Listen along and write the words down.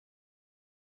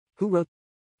Who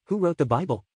wrote the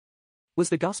Bible? Was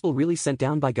the gospel really sent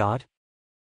down by God?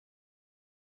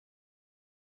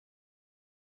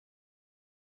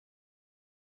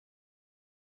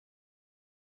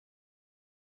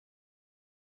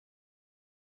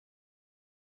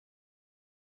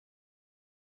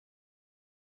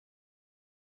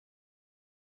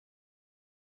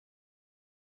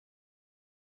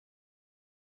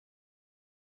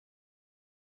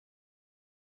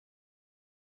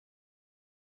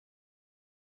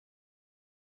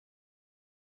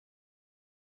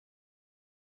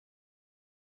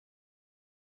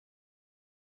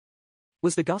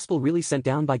 Was the gospel really sent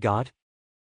down by God?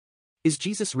 Is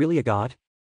Jesus really a God?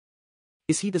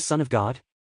 Is he the Son of God?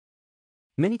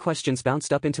 Many questions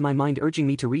bounced up into my mind, urging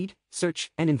me to read, search,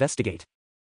 and investigate.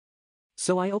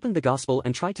 So I opened the Gospel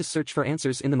and tried to search for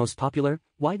answers in the most popular,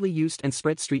 widely used and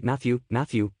spread street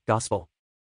Matthew, Gospel.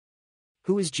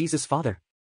 Who is Jesus' father?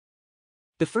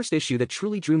 The first issue that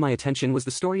truly drew my attention was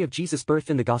the story of Jesus' birth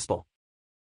in the Gospel.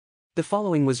 The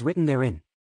following was written therein.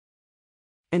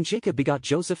 And Jacob begot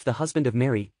Joseph the husband of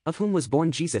Mary, of whom was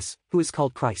born Jesus, who is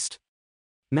called Christ.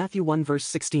 Matthew 1 verse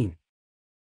 16.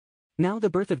 Now the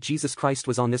birth of Jesus Christ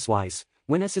was on this wise,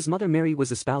 when as his mother Mary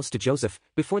was espoused to Joseph,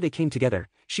 before they came together,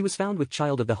 she was found with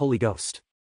child of the Holy Ghost.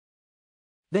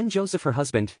 Then Joseph her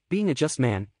husband, being a just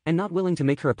man, and not willing to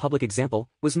make her a public example,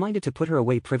 was minded to put her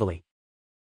away privily.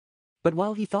 But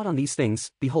while he thought on these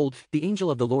things, behold, the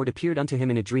angel of the Lord appeared unto him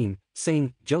in a dream,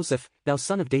 saying, Joseph, thou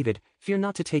son of David, fear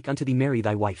not to take unto thee Mary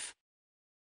thy wife.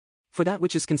 For that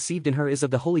which is conceived in her is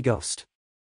of the Holy Ghost.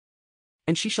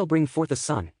 And she shall bring forth a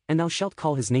son, and thou shalt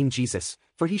call his name Jesus,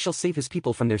 for he shall save his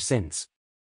people from their sins.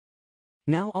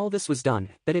 Now all this was done,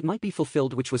 that it might be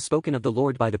fulfilled which was spoken of the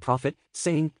Lord by the prophet,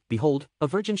 saying, Behold, a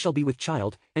virgin shall be with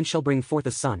child, and shall bring forth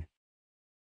a son.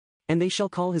 And they shall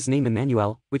call his name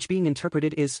Emmanuel, which being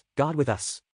interpreted is, God with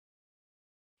us.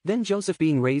 Then Joseph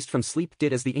being raised from sleep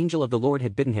did as the angel of the Lord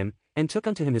had bidden him, and took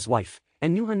unto him his wife,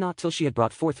 and knew her not till she had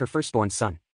brought forth her firstborn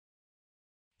son.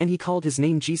 And he called his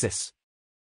name Jesus.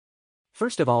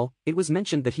 First of all, it was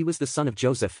mentioned that he was the son of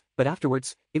Joseph, but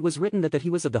afterwards, it was written that he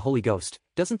was of the Holy Ghost.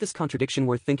 Doesn't this contradiction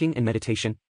worth thinking and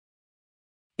meditation?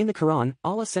 In the Quran,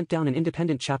 Allah sent down an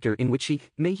independent chapter in which he,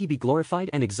 may he be glorified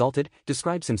and exalted,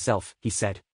 describes himself. He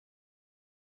said,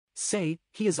 Say,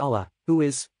 He is Allah, who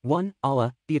is, 1,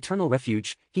 Allah, the eternal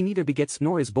refuge, He neither begets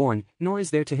nor is born, nor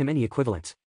is there to Him any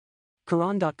equivalent.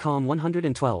 Quran.com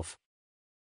 112.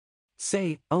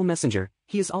 Say, O Messenger,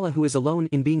 He is Allah who is alone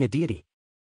in being a deity.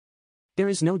 There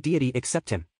is no deity except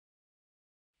Him.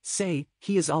 Say,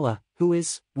 He is Allah, who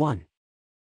is, 1.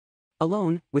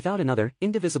 Alone, without another,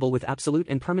 indivisible with absolute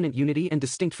and permanent unity and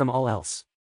distinct from all else.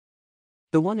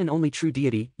 The one and only true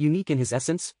deity, unique in His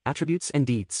essence, attributes and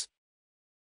deeds.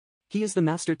 He is the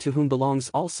Master to whom belongs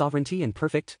all sovereignty and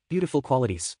perfect, beautiful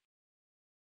qualities.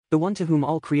 The one to whom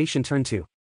all creation turn to.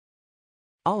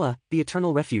 Allah, the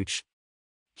eternal refuge.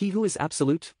 He who is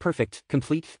absolute, perfect,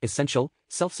 complete, essential,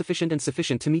 self-sufficient and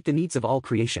sufficient to meet the needs of all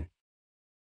creation.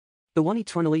 The one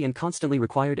eternally and constantly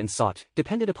required and sought,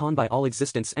 depended upon by all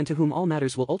existence and to whom all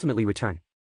matters will ultimately return.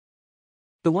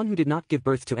 The one who did not give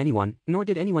birth to anyone, nor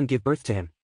did anyone give birth to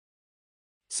him.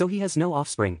 So he has no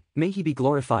offspring, may he be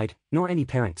glorified, nor any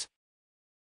parent.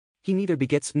 He neither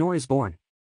begets nor is born.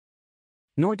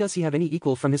 Nor does he have any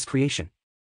equal from his creation.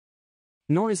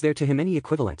 Nor is there to him any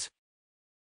equivalent.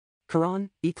 Quran,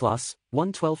 Ikhlas,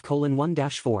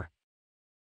 112:1-4.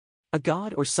 A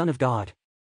God or Son of God.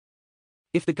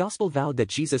 If the Gospel vowed that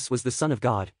Jesus was the Son of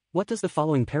God, what does the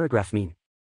following paragraph mean?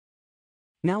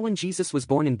 Now when Jesus was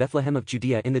born in Bethlehem of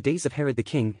Judea in the days of Herod the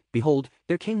king, behold,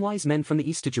 there came wise men from the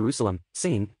east to Jerusalem,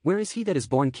 saying, Where is he that is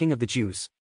born King of the Jews?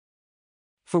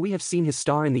 For we have seen his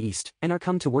star in the east, and are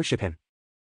come to worship him.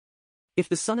 If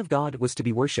the Son of God was to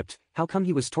be worshipped, how come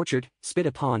he was tortured, spit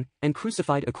upon, and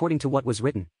crucified according to what was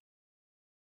written?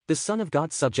 The Son of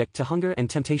God subject to hunger and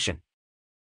temptation.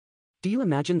 Do you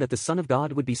imagine that the Son of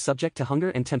God would be subject to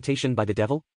hunger and temptation by the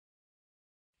devil?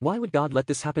 Why would God let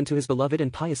this happen to his beloved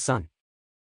and pious Son?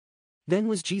 Then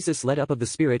was Jesus led up of the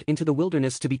Spirit into the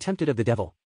wilderness to be tempted of the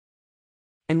devil.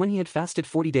 And when he had fasted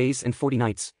 40 days and 40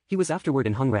 nights, he was afterward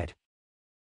an hungered.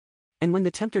 And when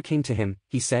the tempter came to him,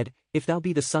 he said, If thou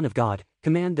be the Son of God,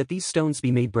 command that these stones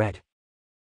be made bread.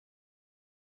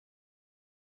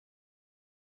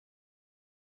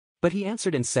 But he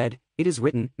answered and said, It is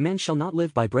written, Man shall not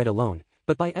live by bread alone,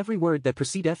 but by every word that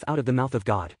proceedeth out of the mouth of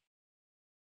God.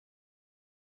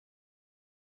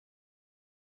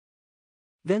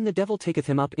 Then the devil taketh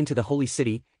him up into the holy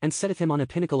city, and setteth him on a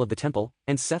pinnacle of the temple,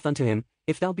 and saith unto him,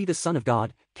 If thou be the Son of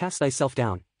God, cast thyself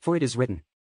down, for it is written,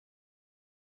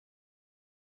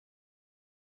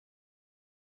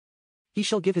 He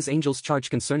shall give his angels charge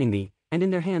concerning thee, and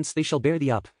in their hands they shall bear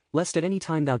thee up, lest at any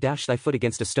time thou dash thy foot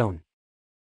against a stone.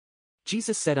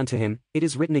 Jesus said unto him, It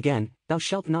is written again, Thou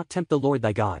shalt not tempt the Lord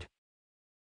thy God.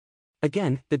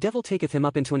 Again, the devil taketh him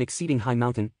up into an exceeding high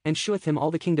mountain, and sheweth him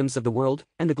all the kingdoms of the world,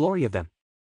 and the glory of them.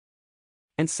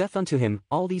 And saith unto him,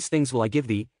 All these things will I give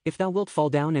thee, if thou wilt fall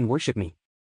down and worship me.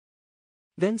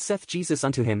 Then saith Jesus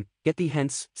unto him, Get thee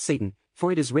hence, Satan,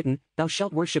 for it is written, Thou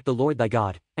shalt worship the Lord thy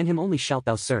God, and him only shalt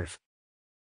thou serve.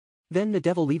 Then the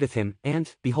devil leaveth him,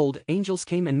 and, behold, angels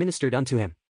came and ministered unto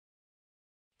him.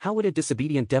 How would a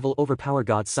disobedient devil overpower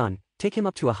God's Son, take him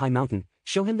up to a high mountain,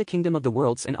 show him the kingdom of the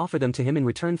worlds and offer them to him in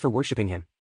return for worshipping him?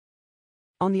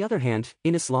 On the other hand,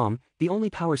 in Islam, the only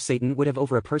power Satan would have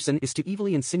over a person is to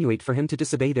evilly insinuate for him to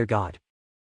disobey their God.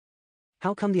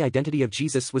 How come the identity of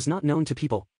Jesus was not known to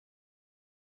people?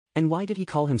 And why did he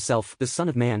call himself the Son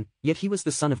of Man, yet he was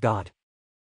the Son of God?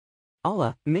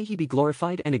 Allah, may he be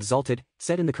glorified and exalted,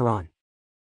 said in the Quran,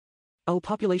 O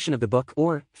population of the book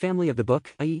or family of the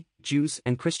book, i.e., Jews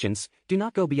and Christians, do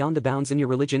not go beyond the bounds in your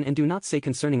religion and do not say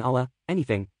concerning Allah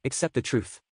anything except the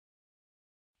truth.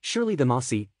 Surely the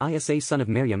Masih, Isa son of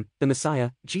Maryam, the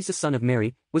Messiah, Jesus son of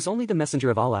Mary, was only the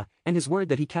messenger of Allah, and his word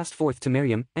that he cast forth to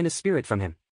Maryam, and a spirit from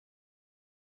him.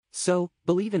 So,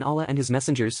 believe in Allah and his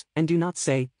messengers, and do not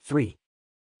say, 3.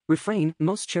 Refrain,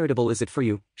 most charitable is it for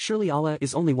you, surely Allah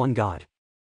is only one God.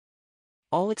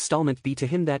 All extolment be to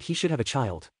him that he should have a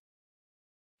child.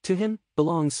 To him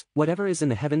belongs whatever is in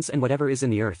the heavens and whatever is in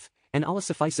the earth, and Allah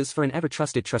suffices for an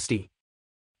ever-trusted trustee.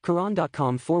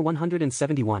 Quran.com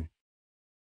 4:171.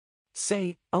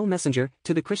 Say, O Messenger,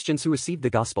 to the Christians who received the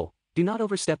gospel, do not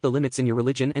overstep the limits in your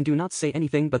religion and do not say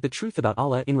anything but the truth about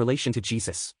Allah in relation to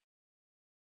Jesus.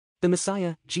 The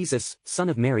Messiah, Jesus, son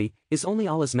of Mary, is only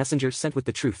Allah's messenger sent with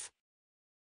the truth.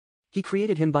 He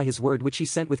created him by his word which he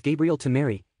sent with Gabriel to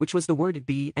Mary, which was the word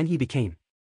be and he became.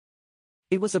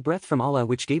 It was a breath from Allah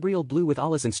which Gabriel blew with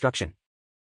Allah's instruction.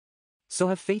 So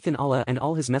have faith in Allah and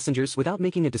all his messengers without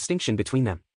making a distinction between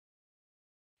them.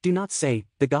 Do not say,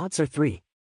 the gods are 3.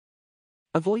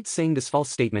 Avoid saying this false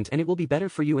statement and it will be better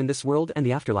for you in this world and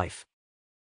the afterlife.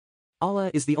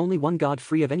 Allah is the only one God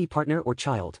free of any partner or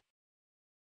child.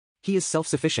 He is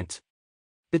self-sufficient.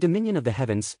 The dominion of the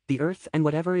heavens, the earth and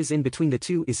whatever is in between the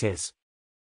two is his.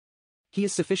 He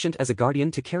is sufficient as a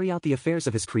guardian to carry out the affairs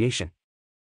of his creation.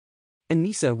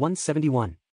 An-Nisa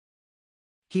 171.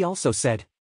 He also said,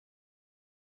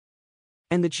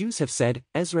 And the Jews have said,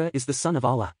 Ezra is the son of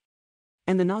Allah.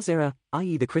 And the Nazara,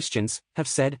 i.e. the Christians, have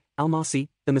said, Al-Masih,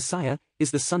 the Messiah,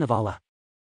 is the son of Allah.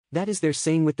 That is their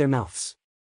saying with their mouths,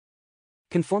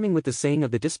 conforming with the saying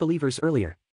of the disbelievers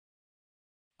earlier.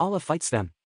 Allah fights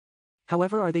them.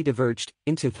 However are they diverged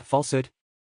into falsehood?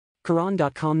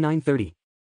 Quran.com 930.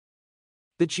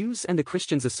 The Jews and the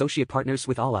Christians associate partners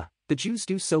with Allah. The Jews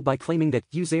do so by claiming that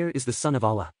Uzair is the son of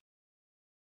Allah.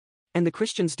 And the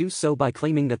Christians do so by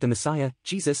claiming that the Messiah,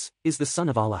 Jesus, is the son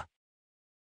of Allah.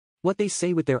 What they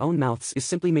say with their own mouths is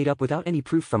simply made up without any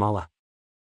proof from Allah.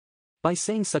 By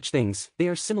saying such things, they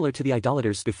are similar to the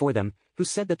idolaters before them, who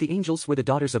said that the angels were the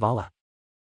daughters of Allah.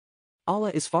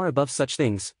 Allah is far above such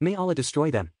things, may Allah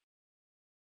destroy them.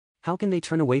 How can they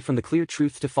turn away from the clear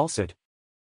truth to falsehood?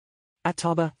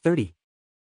 At-Tawbah 30.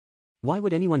 Why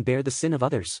would anyone bear the sin of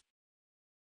others?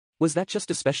 Was that just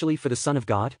especially for the Son of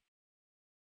God?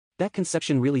 That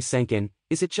conception really sank in.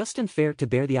 Is it just and fair to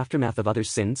bear the aftermath of others'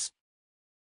 sins?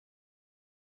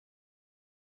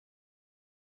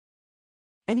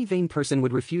 Any vain person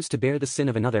would refuse to bear the sin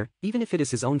of another, even if it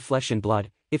is his own flesh and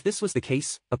blood. If this was the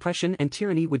case, oppression and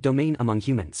tyranny would domain among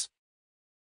humans.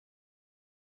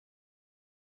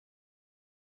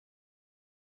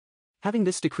 Having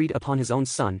this decreed upon his own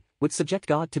Son, would subject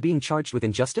God to being charged with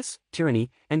injustice,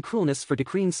 tyranny, and cruelness for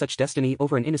decreeing such destiny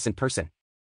over an innocent person.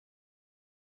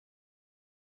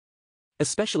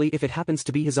 Especially if it happens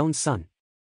to be his own Son.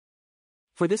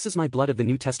 For this is my blood of the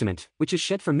New Testament, which is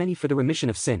shed for many for the remission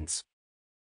of sins.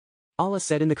 Allah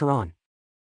said in the Quran,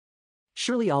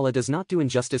 Surely Allah does not do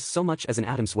injustice so much as an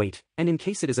atom's weight, and in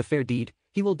case it is a fair deed,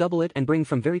 he will double it and bring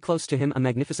from very close to him a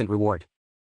magnificent reward.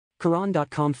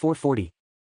 Quran.com 440.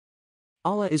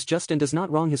 Allah is just and does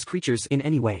not wrong his creatures in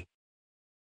any way.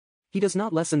 He does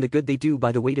not lessen the good they do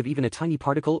by the weight of even a tiny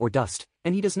particle or dust,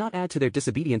 and he does not add to their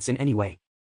disobedience in any way.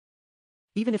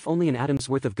 Even if only an atom's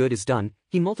worth of good is done,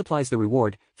 he multiplies the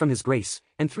reward, from his grace,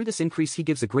 and through this increase he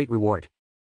gives a great reward.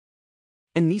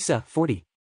 An-Nisa 40.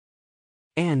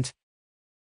 And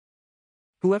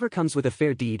whoever comes with a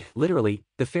fair deed, literally,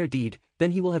 the fair deed,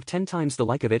 then he will have 10 times the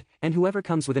like of it, and whoever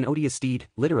comes with an odious deed,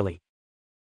 literally,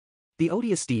 The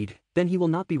odious deed, then he will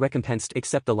not be recompensed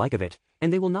except the like of it,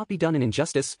 and they will not be done in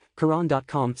injustice.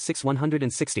 Quran.com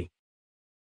 6:160.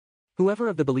 Whoever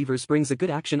of the believers brings a good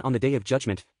action on the day of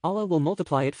judgment, Allah will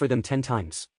multiply it for them 10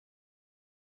 times.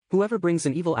 Whoever brings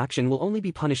an evil action will only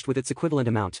be punished with its equivalent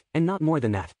amount, and not more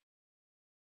than that.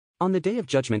 On the day of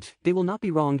judgment, they will not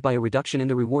be wronged by a reduction in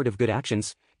the reward of good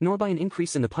actions, nor by an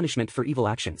increase in the punishment for evil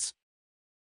actions.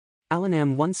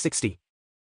 Al-An'am 160.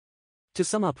 To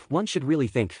sum up, one should really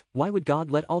think, why would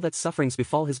God let all that sufferings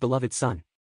befall his beloved Son?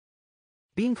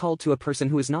 Being called to a person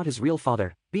who is not his real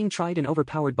father, being tried and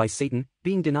overpowered by Satan,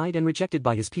 being denied and rejected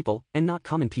by his people, and not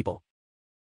common people.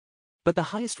 But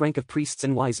the highest rank of priests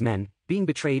and wise men, being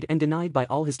betrayed and denied by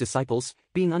all his disciples,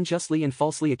 being unjustly and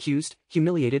falsely accused,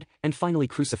 humiliated, and finally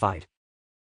crucified.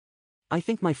 I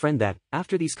think, my friend, that,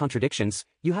 after these contradictions,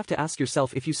 you have to ask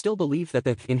yourself if you still believe that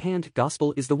the in-hand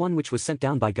gospel is the one which was sent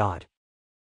down by God.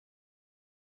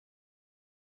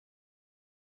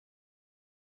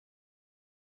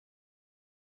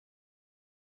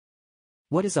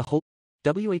 What is a holy?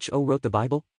 WHO wrote the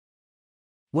Bible?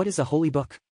 What is a holy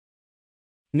book?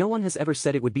 No one has ever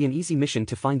said it would be an easy mission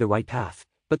to find the right path,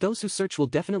 but those who search will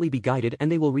definitely be guided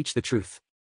and they will reach the truth.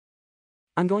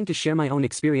 I'm going to share my own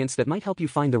experience that might help you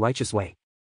find the righteous way.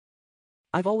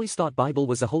 I've always thought Bible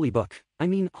was a holy book, I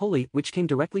mean, holy, which came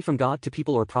directly from God to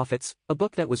people or prophets, a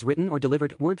book that was written or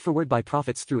delivered word for word by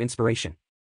prophets through inspiration.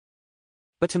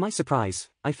 But to my surprise,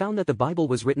 I found that the Bible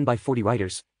was written by 40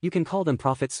 writers. You can call them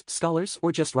prophets, scholars,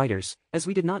 or just writers, as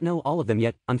we did not know all of them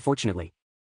yet, unfortunately.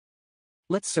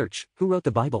 Let's search, who wrote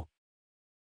the Bible?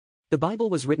 The Bible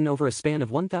was written over a span of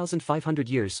 1,500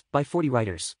 years, by 40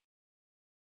 writers.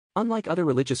 Unlike other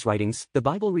religious writings, the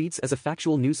Bible reads as a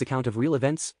factual news account of real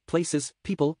events, places,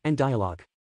 people, and dialogue.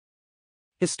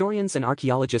 Historians and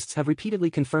archaeologists have repeatedly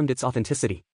confirmed its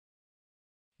authenticity.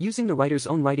 Using the writer's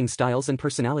own writing styles and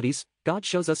personalities, God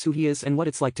shows us who he is and what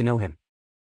it's like to know him.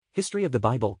 History of the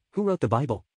Bible, who wrote the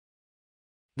Bible?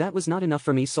 That was not enough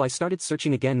for me, so I started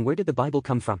searching again. Where did the Bible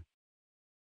come from?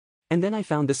 And then I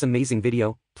found this amazing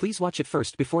video. Please watch it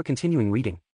first before continuing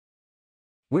reading.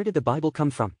 Where did the Bible come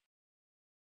from?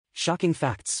 Shocking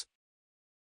facts.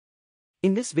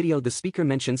 In this video, the speaker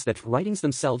mentions that writings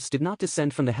themselves did not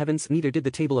descend from the heavens, neither did the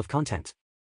table of content.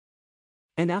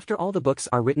 And after all the books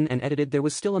are written and edited, there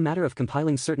was still a matter of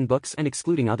compiling certain books and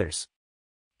excluding others.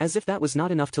 As if that was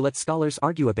not enough to let scholars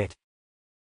argue a bit.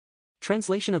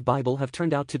 Translation of Bible have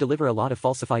turned out to deliver a lot of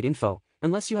falsified info,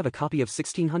 unless you have a copy of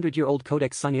 1600-year-old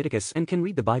Codex Sinaiticus and can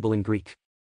read the Bible in Greek.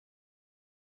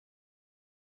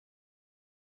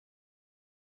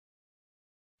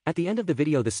 At the end of the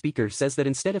video, the speaker says that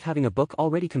instead of having a book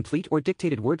already complete or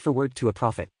dictated word for word to a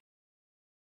prophet,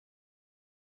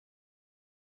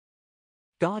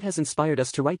 God has inspired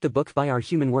us to write the book by our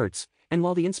human words, and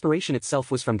while the inspiration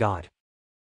itself was from God,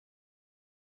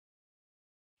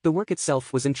 the work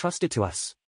itself was entrusted to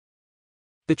us.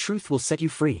 The truth will set you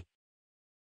free.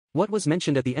 What was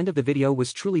mentioned at the end of the video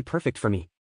was truly perfect for me.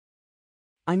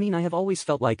 I mean, I have always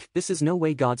felt like, this is no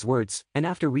way God's words, and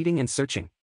after reading and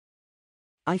searching,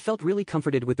 I felt really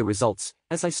comforted with the results,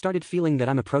 as I started feeling that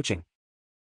I'm approaching.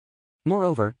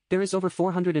 Moreover, there is over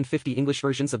 450 English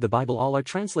versions of the Bible. All are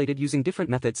translated using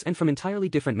different methods and from entirely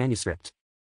different manuscript.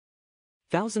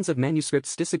 Thousands of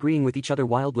manuscripts disagreeing with each other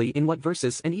wildly in what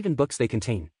verses and even books they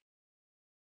contain.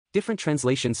 Different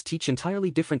translations teach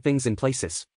entirely different things in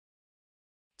places.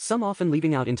 Some often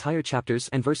leaving out entire chapters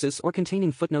and verses or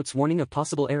containing footnotes warning of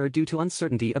possible error due to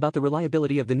uncertainty about the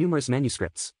reliability of the numerous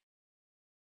manuscripts.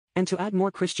 And to add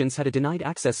more, Christians had denied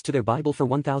access to their Bible for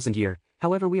 1,000 years,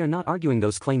 however we are not arguing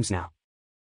those claims now.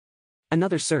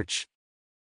 Another search.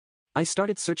 I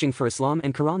started searching for Islam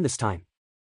and Quran this time.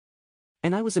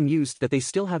 And I was amused that they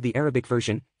still have the Arabic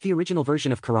version, the original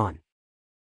version of Quran.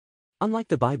 Unlike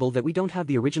the Bible that we don't have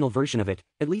the original version of it,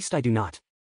 at least I do not.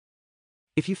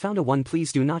 If you found a one,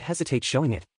 please do not hesitate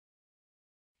showing it.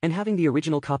 And having the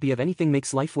original copy of anything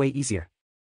makes life way easier,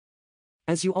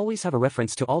 as you always have a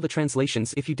reference to all the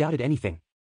translations if you doubted anything.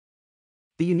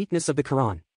 The uniqueness of the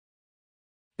Quran.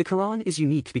 The Quran is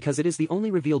unique because it is the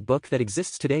only revealed book that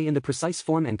exists today in the precise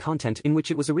form and content in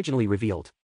which it was originally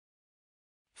revealed.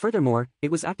 Furthermore,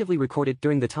 it was actively recorded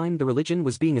during the time the religion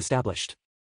was being established.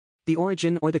 The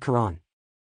origin or the Quran.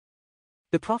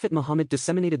 The Prophet Muhammad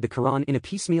disseminated the Quran in a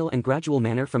piecemeal and gradual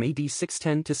manner from AD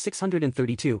 610 to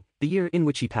 632, the year in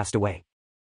which he passed away.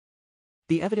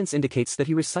 The evidence indicates that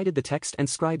he recited the text and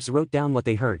scribes wrote down what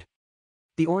they heard.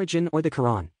 The origin or the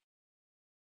Quran.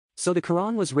 So the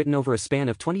Quran was written over a span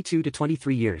of 22 to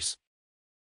 23 years.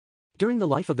 During the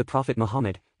life of the Prophet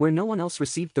Muhammad, where no one else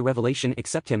received the revelation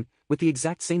except him, with the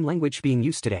exact same language being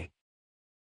used today.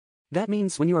 That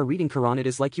means when you are reading Quran, it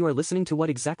is like you are listening to what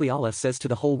exactly Allah says to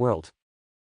the whole world.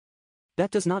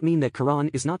 That does not mean that Quran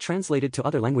is not translated to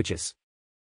other languages.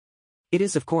 It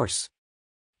is, of course.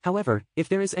 However, if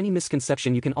there is any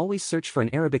misconception, you can always search for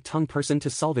an Arabic tongue person to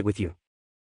solve it with you.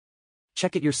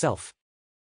 Check it yourself.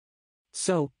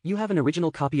 So, you have an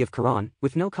original copy of Quran,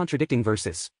 with no contradicting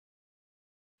verses.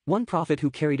 One prophet who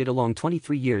carried it along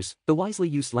 23 years, the wisely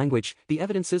used language, the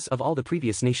evidences of all the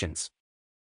previous nations.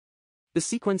 The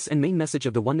sequence and main message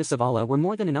of the oneness of Allah were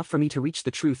more than enough for me to reach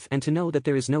the truth and to know that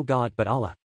there is no God but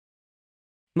Allah.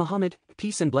 Muhammad,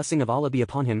 peace and blessing of Allah be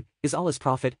upon him, is Allah's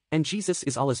prophet, and Jesus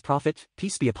is Allah's prophet,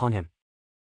 peace be upon him.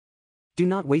 Do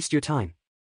not waste your time.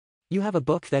 You have a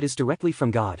book that is directly from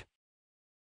God.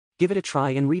 Give it a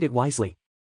try and read it wisely.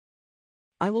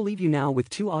 I will leave you now with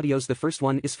two audios. The first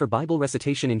one is for Bible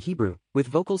recitation in Hebrew, with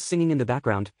vocals singing in the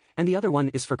background, and the other one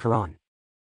is for Quran.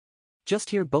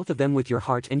 Just hear both of them with your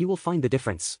heart and you will find the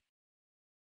difference.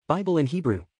 Bible in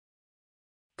Hebrew.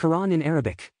 Quran in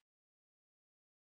Arabic.